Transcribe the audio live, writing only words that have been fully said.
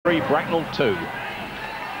Bracknell 2.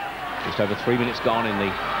 Just over 3 minutes gone in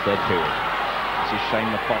the third period. This is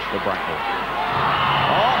Shane Laposte for Bracknell.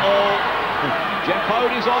 Jeff Hoad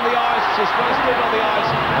is on the ice, his first stint on the ice,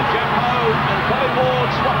 and Jeff Hoad and Colin Ward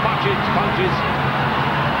swap punches.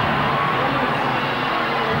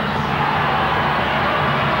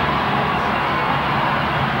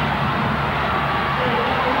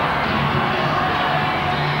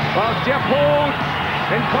 Well, Jeff Hoad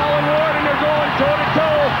and Colin Ward, and they're going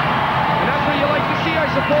toe-to-toe. And that's what you like to see, I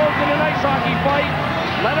suppose, in an ice hockey fight.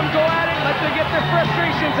 Let them go at it, let them get their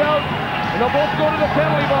frustrations out, and they'll both go to the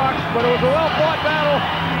penalty box. But it was a well-fought battle.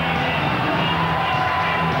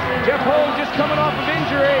 Jeff Hoad just coming off of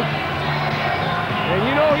injury. And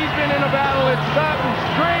you know he's been in a battle. It's starting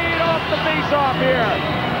straight off the face-off here.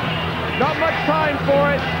 Not much time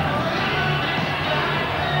for it.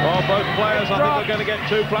 Well, both players, I think they're going to get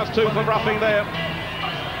 2+2 for roughing there.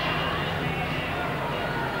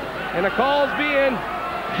 And the calls being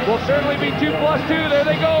will certainly be 2+2. There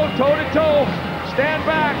they go, toe-to-toe. Stand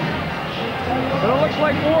back. And it looks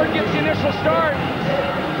like Ward gets the initial start.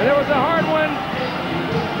 And there was a hard one.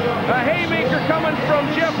 A haymaker coming from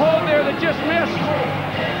Jeff Hoad there that just missed.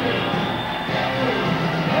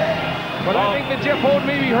 But I think that Jeff Hoad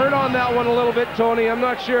maybe hurt on that one a little bit, Tony. I'm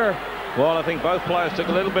not sure. Well, I think both players took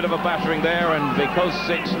a little bit of a battering there, and because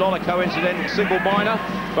it's not a coincident single minor,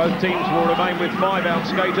 both teams will remain with 5 out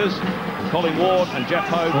skaters. Colin Ward and Jeff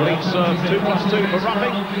Hoad will each serve 2+2 for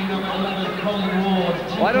roughing.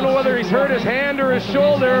 Well, I don't know whether he's hurt his hand or his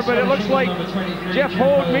shoulder, but it looks like Jeff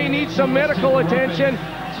Hoad may need some medical attention.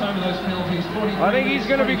 I think he's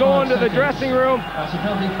going to be going to the dressing room. I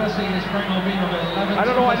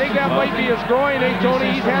don't know, I think that might be his groin, eh, Tony?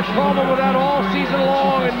 He's had problem with that all season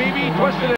long, and maybe he twisted it.